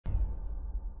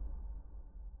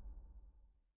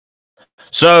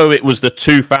So it was the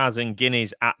 2000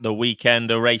 Guineas at the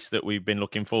weekend, a race that we've been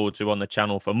looking forward to on the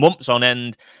channel for months on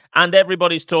end. And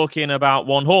everybody's talking about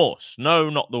one horse. No,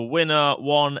 not the winner,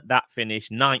 one that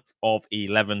finished 9th of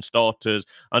 11 starters.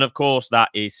 And of course, that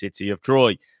is City of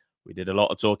Troy. We did a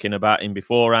lot of talking about him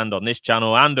beforehand on this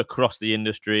channel and across the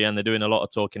industry. And they're doing a lot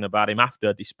of talking about him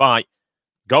after, despite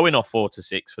going off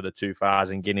 4-6 for the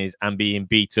 2000 Guineas and being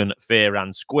beaten fair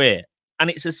and square. And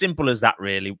it's as simple as that,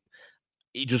 really.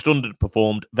 He just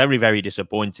underperformed. Very, very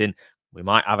disappointing. We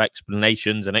might have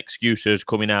explanations and excuses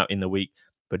coming out in the week,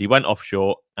 but he went off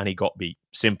short and he got beat.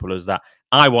 Simple as that.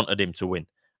 I wanted him to win.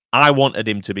 I wanted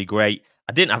him to be great.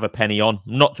 I didn't have a penny on.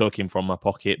 I'm not talking from my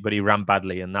pocket, but he ran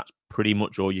badly, and that's pretty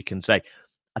much all you can say.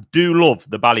 I do love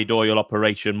the Ballydoyle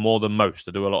operation more than most.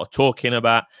 I do a lot of talking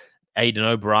about Aidan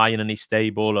O'Brien and his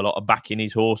stable, a lot of backing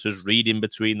his horses, reading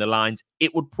between the lines.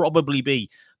 It would probably be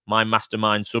my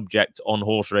mastermind subject on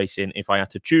horse racing if I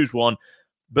had to choose one.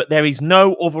 But there is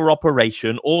no other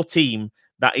operation or team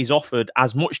that is offered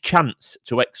as much chance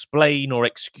to explain or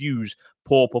excuse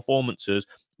poor performances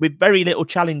with very little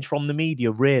challenge from the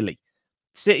media, really.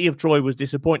 City of Troy was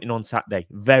disappointing on Saturday.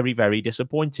 Very, very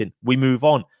disappointing. We move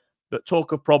on. But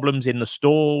talk of problems in the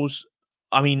stalls,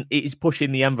 I mean, it is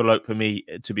pushing the envelope for me,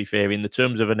 to be fair, in the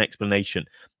terms of an explanation.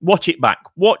 Watch it back.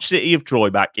 Watch City of Troy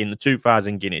back in the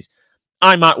 2000 Guineas.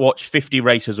 I might watch 50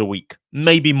 races a week,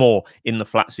 maybe more in the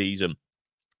flat season.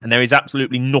 And there is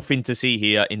absolutely nothing to see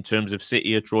here in terms of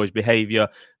City of Troy's behaviour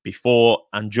before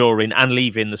and during and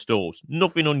leaving the stalls.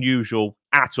 Nothing unusual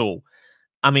at all.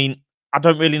 I mean, I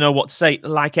don't really know what to say.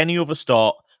 Like any other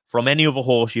start from any other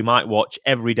horse you might watch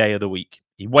every day of the week.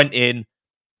 He went in,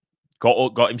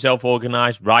 got himself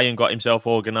organised. Ryan got himself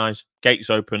organised. Gates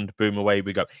opened. Boom, away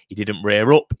we go. He didn't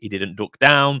rear up. He didn't duck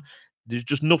down. There's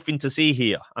just nothing to see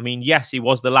here. I mean, yes, he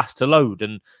was the last to load,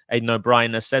 and Aidan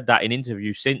O'Brien has said that in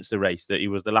interviews since the race, that he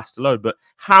was the last to load. But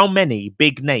how many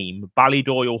big-name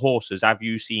Ballydoyle horses have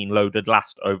you seen loaded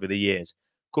last over the years?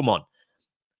 Come on.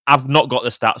 I've not got the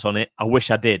stats on it. I wish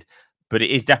I did. But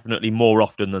it is definitely more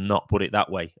often than not, put it that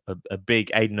way. A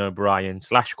big Aidan O'Brien /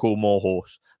 Coolmore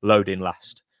horse loading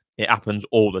last. It happens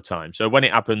all the time. So when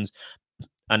it happens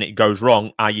and it goes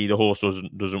wrong, i.e. the horse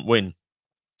doesn't win,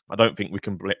 I don't think we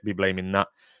can be blaming that.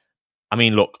 I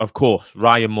mean, look, of course,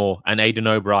 Ryan Moore and Aidan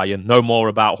O'Brien know more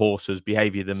about horses'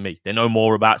 behaviour than me. They know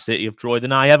more about City of Troy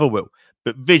than I ever will.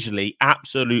 But visually,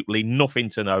 absolutely nothing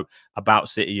to know about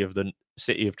City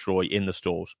of Troy in the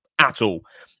stalls at all.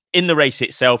 In the race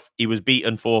itself, he was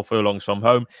beaten 4 furlongs from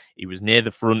home. He was near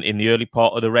the front in the early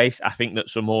part of the race. I think that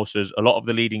some horses, a lot of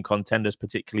the leading contenders,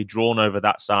 particularly drawn over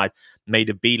that side, made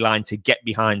a beeline to get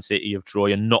behind City of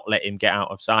Troy and not let him get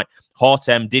out of sight.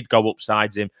 Hartem did go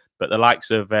upsides him, but the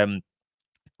likes of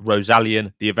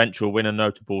Rosallian, the eventual winner,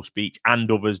 Notable Speech,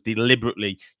 and others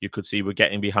deliberately, you could see, were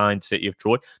getting behind City of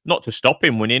Troy. Not to stop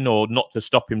him winning or not to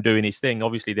stop him doing his thing.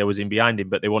 Obviously, there was in behind him,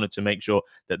 but they wanted to make sure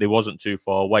that they wasn't too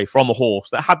far away from a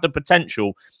horse that had the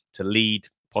potential to lead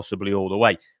possibly all the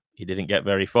way. He didn't get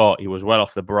very far. He was well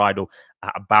off the bridle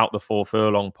at about the 4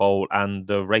 furlong pole, and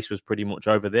the race was pretty much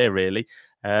over there, really.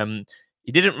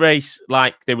 He didn't race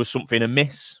like there was something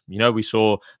amiss. You know, we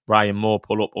saw Ryan Moore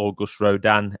pull up Auguste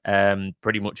Rodin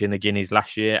pretty much in the Guineas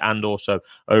last year and also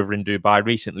over in Dubai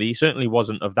recently. He certainly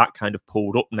wasn't of that kind of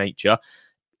pulled up nature.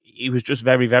 He was just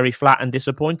very, very flat and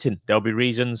disappointing. There'll be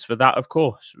reasons for that, of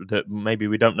course, that maybe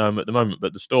we don't know him at the moment,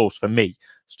 but the stalls, for me,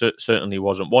 certainly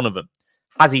wasn't one of them.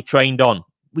 Has he trained on?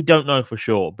 We don't know for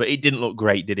sure, but it didn't look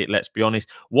great, did it? Let's be honest.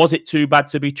 Was it too bad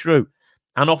to be true?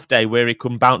 An off day where he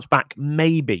can bounce back?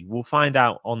 Maybe. We'll find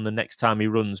out on the next time he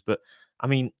runs. But, I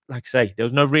mean, like I say, there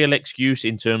was no real excuse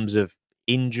in terms of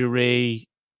injury,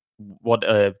 what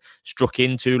struck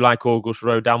into like Auguste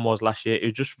Rodin was last year. It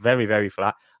was just very, very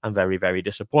flat and very, very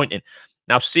disappointing.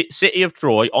 Now, City of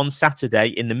Troy on Saturday,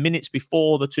 in the minutes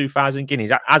before the 2000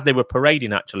 Guineas, as they were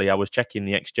parading, actually, I was checking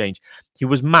the exchange. He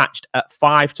was matched at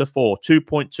 5-4,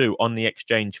 2.2 on the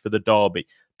exchange for the Derby,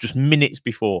 just minutes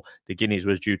before the Guineas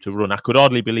was due to run. I could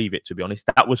hardly believe it, to be honest.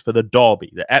 That was for the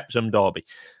Derby, the Epsom Derby.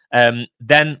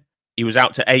 Then he was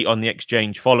out to 8 on the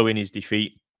exchange following his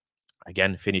defeat.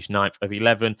 Again, finished 9th of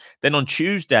 11. Then on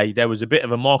Tuesday, there was a bit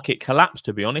of a market collapse,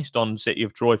 to be honest, on City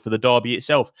of Troy for the Derby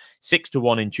itself.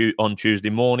 6-1 on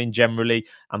Tuesday morning, generally.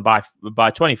 And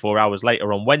by 24 hours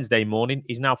later on Wednesday morning,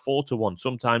 he's now 4-1.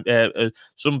 Sometimes,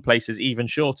 some places even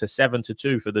shorter,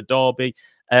 7-2 for the Derby.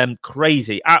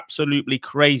 Crazy, absolutely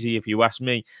crazy, if you ask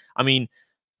me. I mean,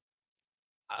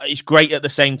 it's great at the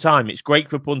same time. It's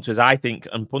great for punters, I think,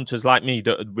 and punters like me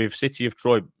that with City of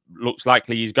Troy looks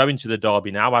likely he's going to the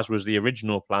Derby now, as was the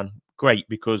original plan. Great,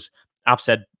 because I've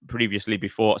said previously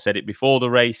before, I said it before the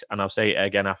race, and I'll say it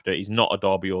again after. He's not a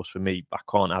Derby horse for me. I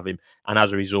can't have him. And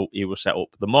as a result, he will set up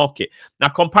the market. Now,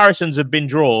 comparisons have been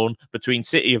drawn between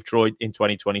City of Troy in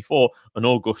 2024 and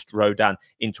Auguste Rodin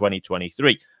in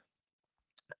 2023.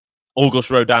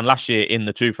 Auguste Rodin last year in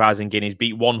the 2000 Guineas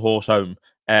beat one horse home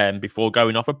before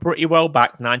going off a pretty well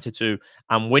back 9-2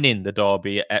 and winning the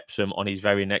Derby at Epsom on his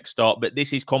very next start. But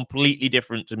this is completely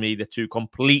different to me. They're two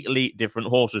completely different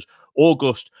horses.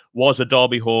 Auguste was a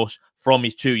Derby horse from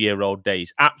his 2-year-old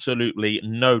days. Absolutely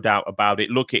no doubt about it.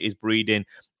 Look at his breeding.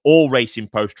 All Racing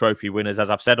Post Trophy winners, as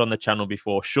I've said on the channel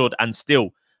before, should and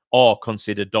still are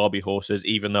considered Derby horses,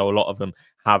 even though a lot of them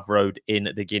have rode in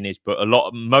the Guineas. But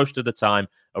most of the time,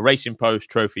 a Racing Post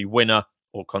Trophy winner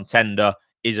or contender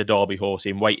is a Derby horse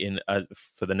in waiting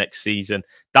for the next season.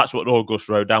 That's what Auguste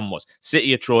Rodin was.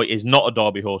 City of Troy is not a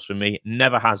Derby horse for me.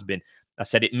 Never has been. I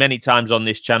said it many times on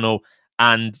this channel.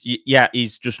 And yeah, he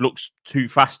just looks too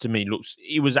fast to me.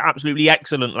 He was absolutely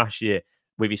excellent last year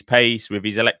with his pace, with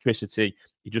his electricity.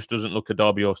 He just doesn't look a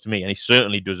Derby horse to me, and he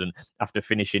certainly doesn't after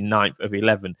finishing 9th of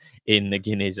 11 in the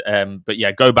Guineas. But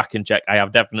yeah, go back and check. I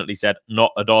have definitely said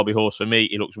not a Derby horse for me.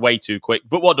 He looks way too quick.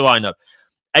 But what do I know?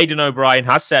 Aidan O'Brien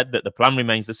has said that the plan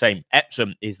remains the same.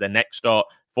 Epsom is the next start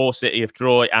for City of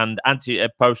Troy, and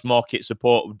post-market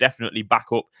support will definitely back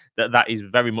up that is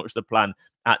very much the plan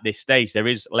at this stage. There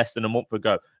is less than a month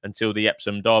ago until the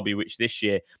Epsom Derby, which this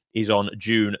year is on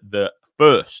June the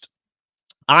 1st.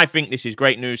 I think this is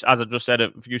great news, as I just said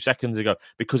a few seconds ago,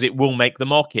 because it will make the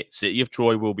market. City of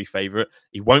Troy will be favourite.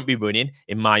 He won't be winning,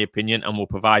 in my opinion, and will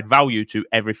provide value to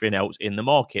everything else in the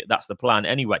market. That's the plan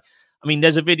anyway. I mean,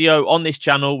 there's a video on this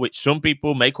channel, which some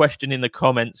people may question in the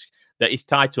comments, that is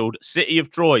titled City of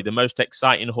Troy, the most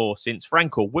exciting horse since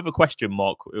Frankel, with a question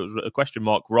mark. It was a question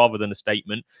mark rather than a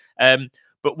statement.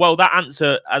 But, well, that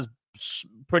answer has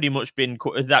pretty much been,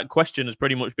 that question has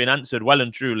pretty much been answered well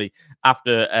and truly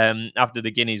after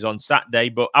the Guineas on Saturday.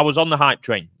 But I was on the hype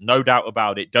train, no doubt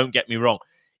about it. Don't get me wrong.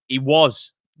 He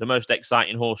was the most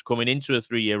exciting horse coming into a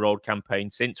 3-year-old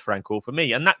campaign since Frankel for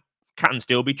me. And that can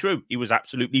still be true. He was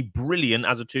absolutely brilliant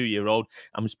as a 2-year-old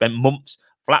and spent months,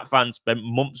 flat fans spent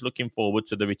months looking forward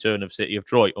to the return of City of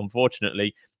Troy.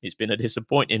 Unfortunately, it's been a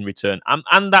disappointing return.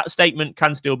 And that statement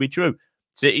can still be true.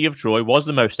 City of Troy was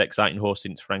the most exciting horse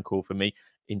since Frankel for me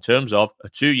in terms of a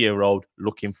 2-year-old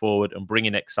looking forward and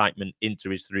bringing excitement into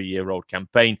his 3-year-old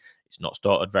campaign. It's not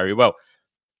started very well.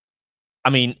 I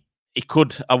mean,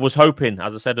 I was hoping,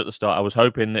 as I said at the start, I was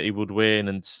hoping that he would win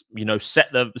and, you know,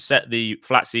 set the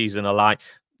flat season alight.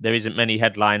 There isn't many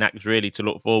headline acts really to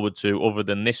look forward to other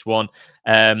than this one.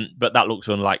 But that looks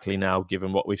unlikely now,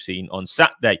 given what we've seen on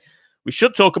Saturday. We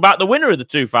should talk about the winner of the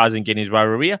 2000 Guineas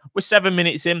Warrior. We're 7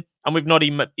 minutes in, and we've not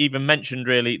even mentioned,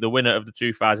 really, the winner of the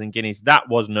 2000 Guineas. That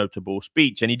was Notable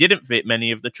Speech, and he didn't fit many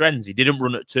of the trends. He didn't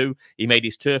run at 2. He made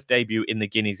his turf debut in the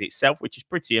Guineas itself, which is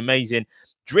pretty amazing.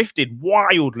 Drifted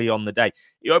wildly on the day.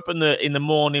 He opened in the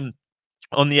morning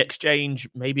on the exchange,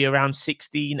 maybe around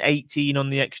 16, 18 on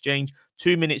the exchange.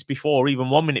 2 minutes before, even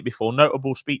 1 minute before,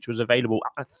 Notable Speech was available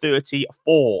at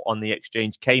 34 on the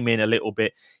exchange. Came in a little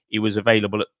bit. He was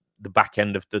available at the back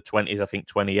end of the 20s, I think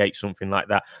 28, something like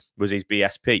that was his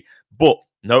BSP. But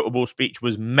Notable Speech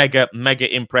was mega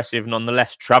impressive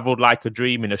nonetheless. Travelled like a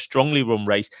dream in a strongly run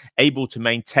race, able to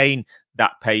maintain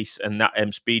that pace and that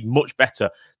speed much better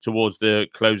towards the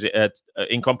close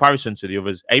in comparison to the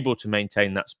others. Able to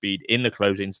maintain that speed in the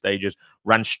closing stages.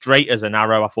 Ran straight as an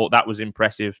arrow. I thought that was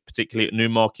impressive, particularly at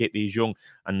Newmarket. These young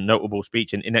and Notable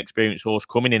Speech and inexperienced horse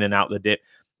coming in and out the dip.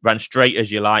 Ran straight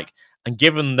as you like. And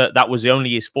given that that was only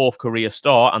his 4th career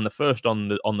start and the first on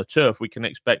the turf, we can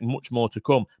expect much more to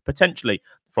come, potentially,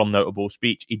 from Notable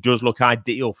Speech. He does look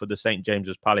ideal for the St.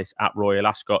 James's Palace at Royal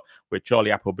Ascot, where Charlie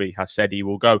Appleby has said he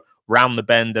will go round the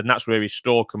bend, and that's where his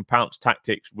stalk and pounce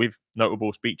tactics with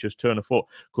Notable Speech as turn of foot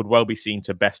could well be seen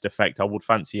to best effect. I would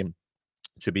fancy him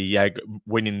to be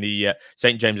winning the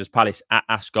St. James's Palace at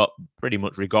Ascot, pretty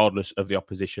much regardless of the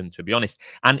opposition, to be honest.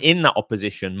 And in that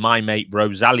opposition, my mate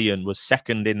Rosalian was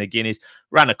second in the Guineas.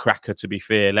 Ran a cracker, to be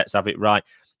fair, let's have it right.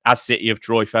 As City of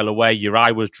Troy fell away, your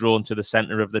eye was drawn to the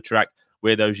centre of the track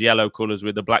where those yellow colours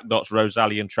with the black dots,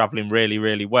 Rosalian travelling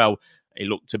really well. He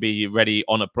looked to be ready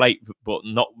on a plate, but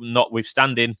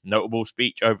notwithstanding, Notable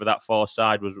Speech over that far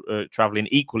side was travelling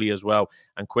equally as well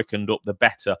and quickened up the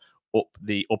better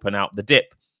up and out the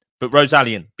dip. But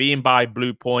Rosalian, being by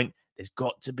Blue Point, there's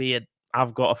got to be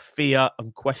I've got a fear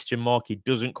and question mark. He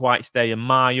doesn't quite stay a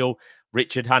mile.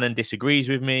 Richard Hannon disagrees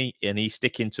with me, and he's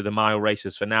sticking to the mile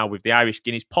races for now, with the Irish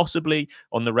Guineas possibly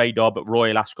on the radar, but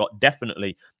Royal Ascot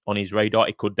definitely on his radar.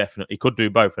 He could do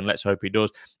both, and let's hope he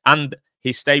does. And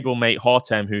his stablemate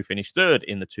Hartem, who finished third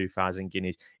in the 2000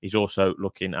 Guineas, is also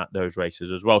looking at those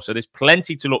races as well. So there's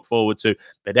plenty to look forward to,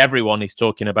 but everyone is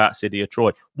talking about City of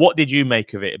Troy. What did you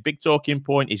make of it? A big talking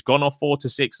point. He's gone off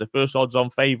 4-6, the first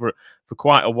odds-on favourite for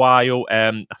quite a while.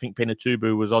 I think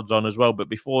Pinatubo was odds-on as well, but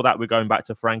before that, we're going back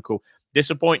to Frankel.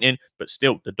 Disappointing, but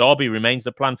still, the Derby remains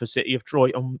the plan for City of Troy,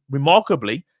 and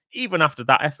remarkably, even after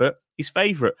that effort, he's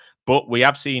favourite. But we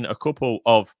have seen a couple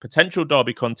of potential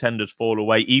Derby contenders fall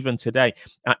away, even today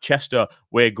at Chester,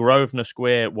 where Grosvenor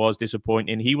Square was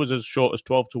disappointing. He was as short as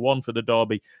 12-1 for the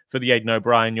Derby for the Aidan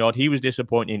O'Brien yard. He was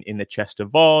disappointing in the Chester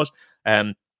Vars.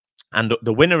 And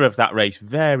the winner of that race,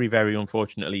 very, very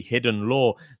unfortunately, Hidden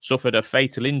Law, suffered a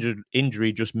fatal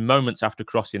injury just moments after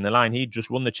crossing the line. He just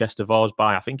won the Chester Vars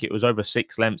by, I think it was over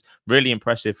 6 lengths. Really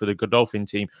impressive for the Godolphin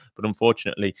team, but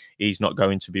unfortunately, he's not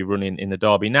going to be running in the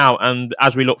Derby now. And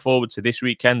as we look forward to this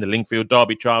weekend, the Lingfield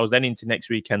Derby trials, then into next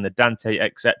weekend, the Dante,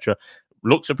 etc.,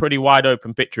 looks a pretty wide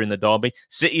open picture in the Derby.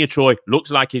 City of Troy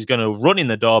looks like he's going to run in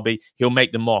the Derby. He'll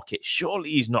make the market. Surely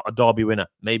he's not a Derby winner.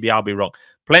 Maybe I'll be wrong.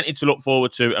 Plenty to look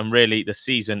forward to, and really the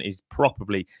season is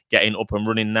probably getting up and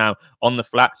running now on the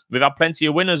flat. We've had plenty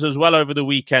of winners as well over the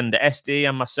weekend. SD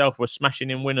and myself were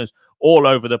smashing in winners all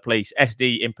over the place.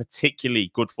 SD in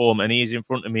particularly good form, and he is in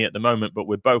front of me at the moment, but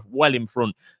we're both well in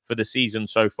front for the season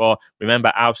so far.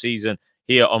 Remember, our season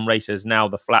here on Racers Now,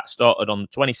 the flat started on the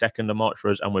 22nd of March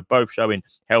for us, and we're both showing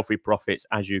healthy profits,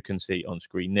 as you can see on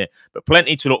screen there. But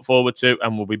plenty to look forward to,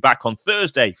 and we'll be back on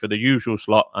Thursday for the usual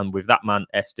slot, and with that man,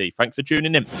 SD. Thanks for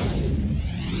tuning in.